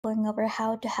talking over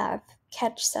how to have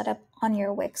Ketch set up on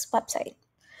your Wix website.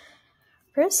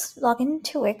 First, log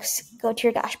into Wix, go to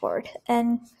your dashboard,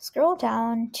 and scroll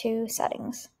down to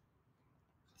Settings.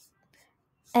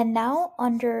 And now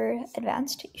under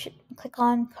Advanced, you should click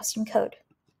on Custom Code.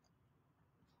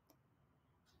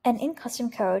 And in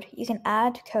Custom Code, you can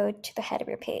add code to the head of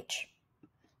your page.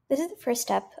 This is the first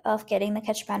step of getting the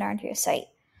Ketch banner onto your site.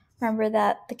 Remember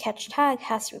that the Ketch tag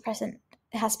has to be present.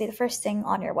 It has to be the first thing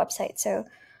on your website. So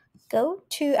go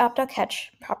to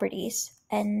app.ketch properties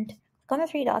and click on the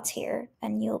three dots here,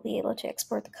 and you'll be able to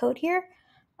export the code here.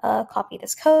 Copy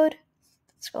this code,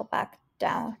 scroll back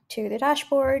down to the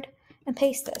dashboard, and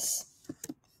paste this.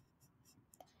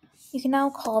 You can now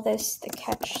call this the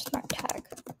Ketch Smart Tag.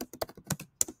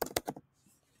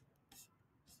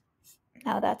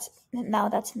 Now that's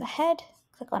in the head,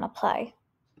 click on Apply.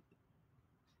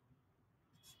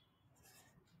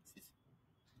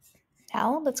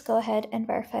 Now let's go ahead and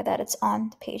verify that it's on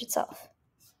the page itself.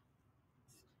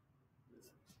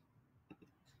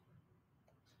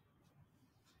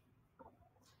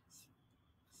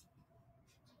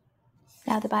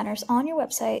 Now the banner's on your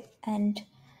website and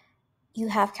you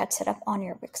have Ketch set up on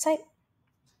your Wix site.